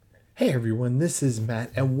Hey everyone, this is Matt,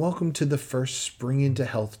 and welcome to the first Spring into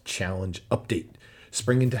Health Challenge update.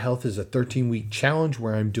 Spring into Health is a 13-week challenge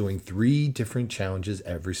where I'm doing 3 different challenges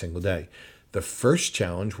every single day. The first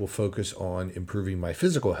challenge will focus on improving my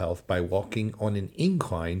physical health by walking on an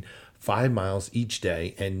incline 5 miles each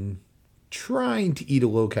day and trying to eat a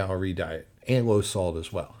low-calorie diet and low salt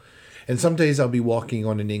as well. And some days I'll be walking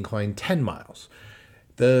on an incline 10 miles.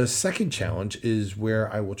 The second challenge is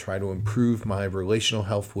where I will try to improve my relational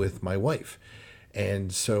health with my wife.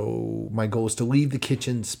 And so my goal is to leave the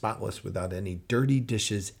kitchen spotless without any dirty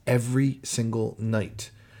dishes every single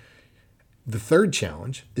night. The third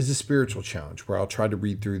challenge is a spiritual challenge where I'll try to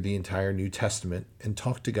read through the entire New Testament and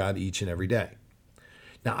talk to God each and every day.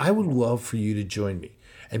 Now, I would love for you to join me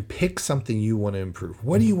and pick something you want to improve.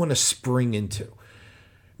 What do you want to spring into?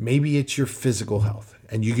 Maybe it's your physical health,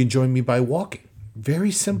 and you can join me by walking.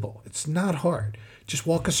 Very simple. It's not hard. Just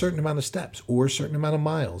walk a certain amount of steps or a certain amount of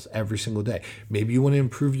miles every single day. Maybe you want to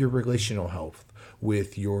improve your relational health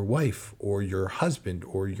with your wife or your husband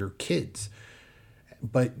or your kids,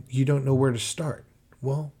 but you don't know where to start.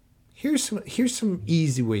 Well, here's some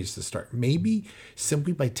easy ways to start. Maybe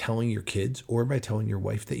simply by telling your kids or by telling your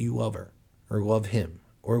wife that you love her or love him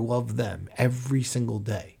or love them every single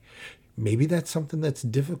day. Maybe that's something that's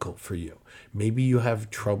difficult for you. Maybe you have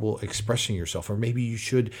trouble expressing yourself, or maybe you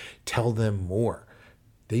should tell them more.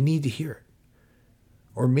 They need to hear it.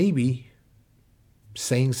 Or maybe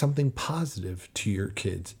saying something positive to your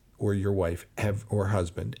kids or your wife or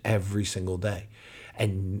husband every single day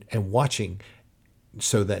and watching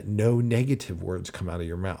so that no negative words come out of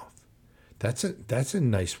your mouth. That's a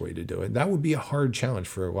nice way to do it. That would be a hard challenge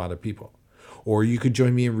for a lot of people. Or you could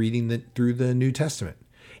join me in reading through the New Testament.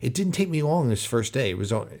 It didn't take me long this first day.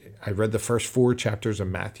 I read the first 4 chapters of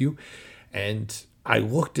Matthew, and I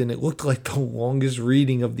looked, and it looked like the longest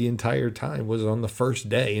reading of the entire time was on the first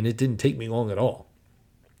day, and it didn't take me long at all.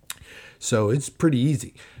 So it's pretty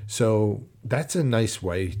easy. So that's a nice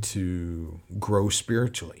way to grow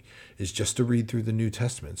spiritually, is just to read through the New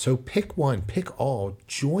Testament. So pick one, pick all.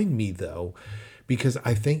 Join me, though, because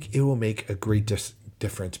I think it will make a great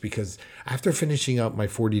difference, because after finishing up my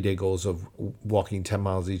 40-day goals of walking 10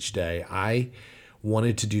 miles each day, I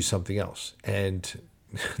wanted to do something else. And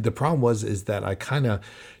the problem is that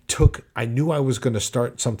I knew I was going to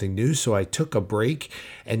start something new, so I took a break.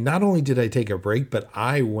 And not only did I take a break, but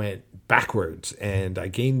I went backwards and I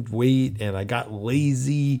gained weight and I got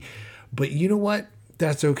lazy. But you know what?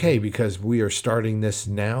 That's okay, because we are starting this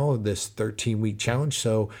now, this 13-week challenge.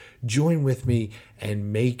 So join with me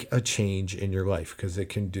and make a change in your life, because it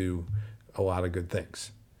can do a lot of good things.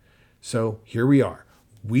 So here we are,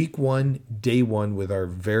 week 1, day 1, with our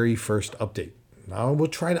very first update. Now we'll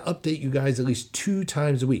try to update you guys at least 2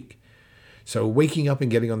 times a week. So waking up and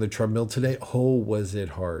getting on the treadmill today, was it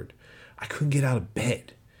hard. I couldn't get out of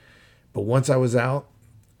bed. But once I was out,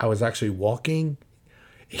 I was actually walking.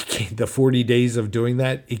 The 40 days of doing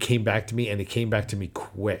that, it came back to me, and it came back to me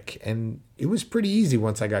quick. And it was pretty easy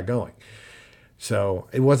once I got going. So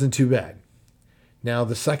it wasn't too bad. Now,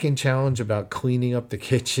 the second challenge about cleaning up the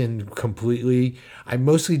kitchen completely, I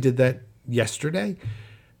mostly did that yesterday,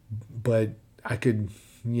 but I could,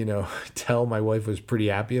 tell my wife was pretty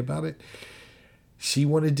happy about it. She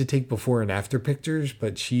wanted to take before and after pictures,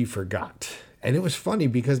 but she forgot. And it was funny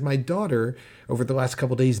because my daughter, over the last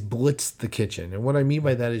couple of days, blitzed the kitchen. And what I mean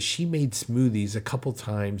by that is she made smoothies a couple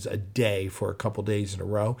times a day for a couple days in a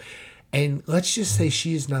row. And let's just say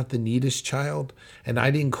she is not the neatest child, and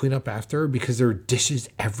I didn't clean up after her because there were dishes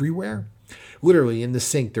everywhere. Literally in the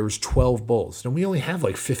sink, there was 12 bowls. And we only have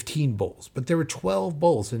like 15 bowls, but there were 12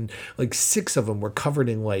 bowls, and like 6 of them were covered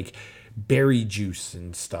in like berry juice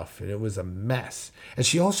and stuff. And it was a mess. And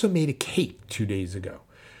she also made a cake 2 days ago.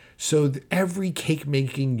 So every cake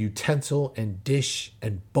making utensil and dish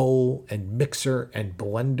and bowl and mixer and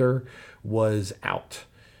blender was out.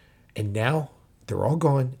 And now they're all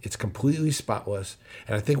gone. It's completely spotless.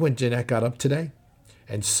 And I think when Jeanette got up today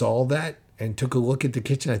and saw that and took a look at the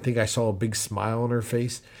kitchen, I think I saw a big smile on her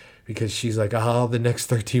face, because she's like, the next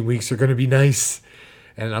 13 weeks are going to be nice.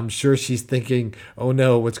 And I'm sure she's thinking, oh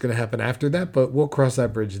no, what's going to happen after that? But we'll cross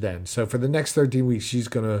that bridge then. So for the next 13 weeks, she's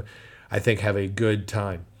going to, I think, have a good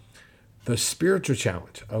time. The spiritual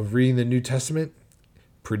challenge of reading the New Testament,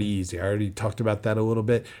 pretty easy. I already talked about that a little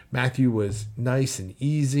bit. Matthew was nice and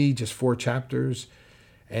easy, just 4 chapters.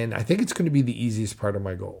 And I think it's going to be the easiest part of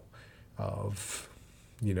my goal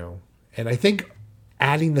and I think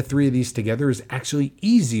adding the 3 of these together is actually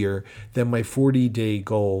easier than my 40-day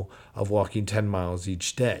goal of walking 10 miles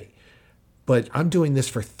each day. But I'm doing this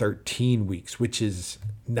for 13 weeks, which is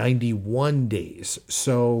 91 days.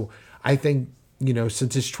 So I think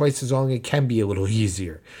since it's twice as long, it can be a little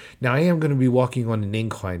easier. Now, I am going to be walking on an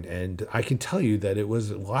incline, and I can tell you that it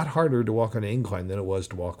was a lot harder to walk on an incline than it was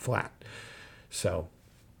to walk flat. So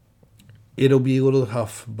it'll be a little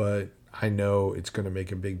tough, but I know it's going to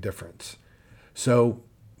make a big difference. So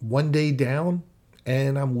one day down,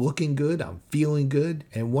 and I'm looking good. I'm feeling good.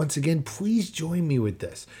 And once again, please join me with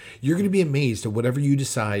this. You're going to be amazed at whatever you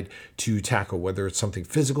decide to tackle, whether it's something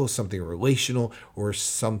physical, something relational, or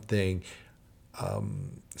something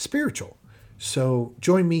spiritual. So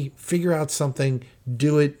join me, figure out something,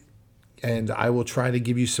 do it, and I will try to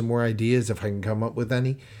give you some more ideas if I can come up with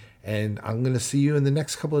any. And I'm going to see you in the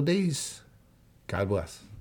next couple of days. God bless.